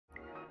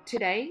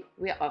Today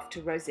we're off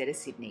to Rosetta,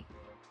 Sydney.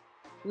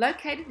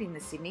 Located in the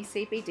Sydney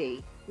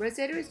CBD,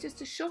 Rosetta is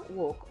just a short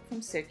walk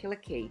from Circular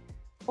Quay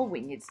or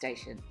Wynyard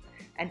Station.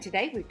 And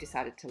today we've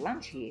decided to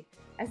lunch here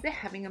as they're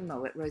having a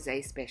Moet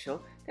Rosé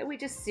special that we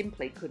just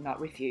simply could not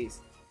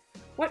refuse.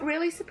 What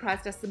really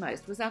surprised us the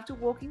most was after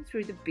walking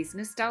through the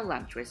business-style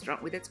lunch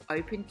restaurant with its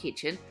open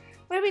kitchen,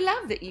 where we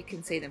love that you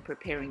can see them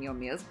preparing your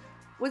meals,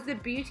 was the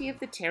beauty of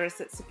the terrace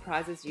that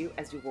surprises you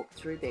as you walk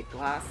through their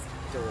glass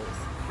doors.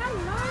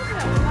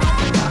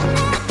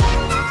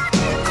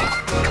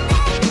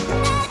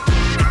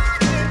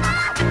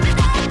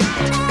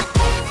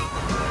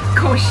 Of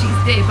course she's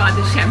there by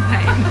the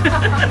champagne.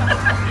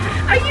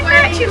 Are you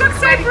mad? She looks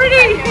so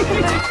pretty.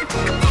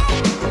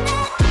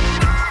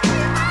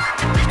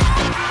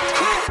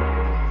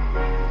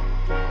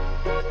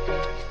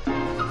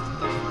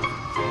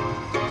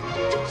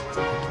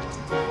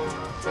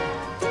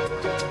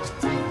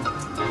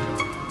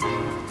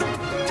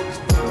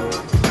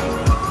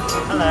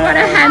 What a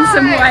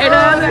handsome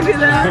waiter, look at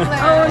that.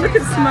 Oh, look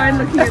at Simone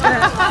looking at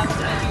that.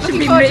 Should be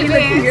me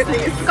looking at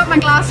this. Got my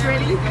glass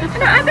ready.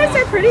 No, aren't they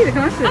so pretty, the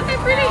glasses? Aren't they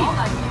pretty?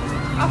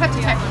 I'll have to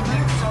take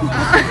one.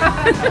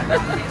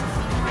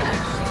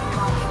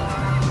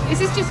 Is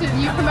this just a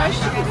new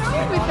promotion you're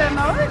doing with the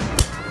Moet?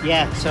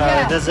 Yeah, so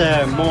there's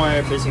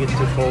more basically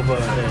to cover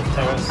the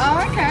terrace.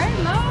 Oh, okay,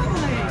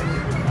 lovely.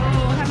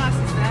 Oh, how nice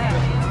is that?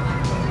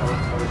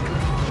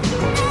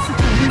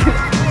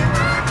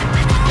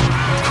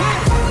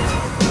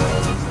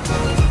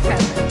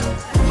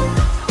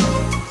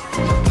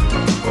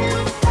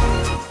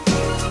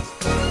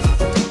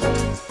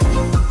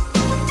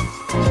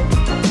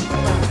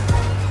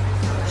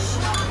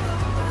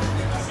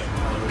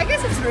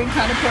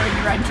 Kind of pouring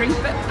your own drink,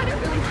 but I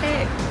don't really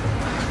care.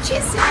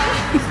 Cheers, Sydney!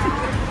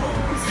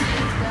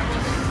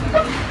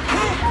 Thank you.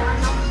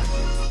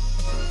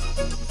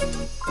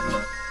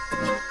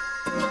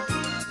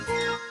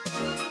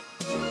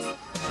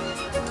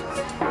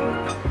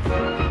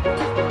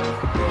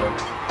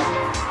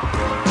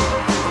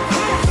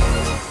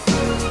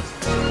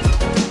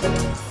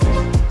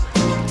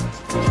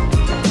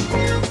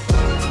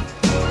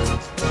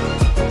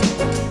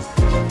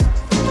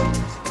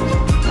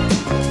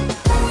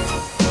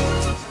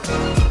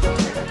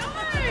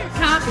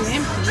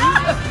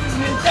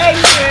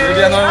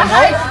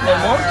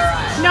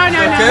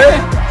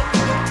 No.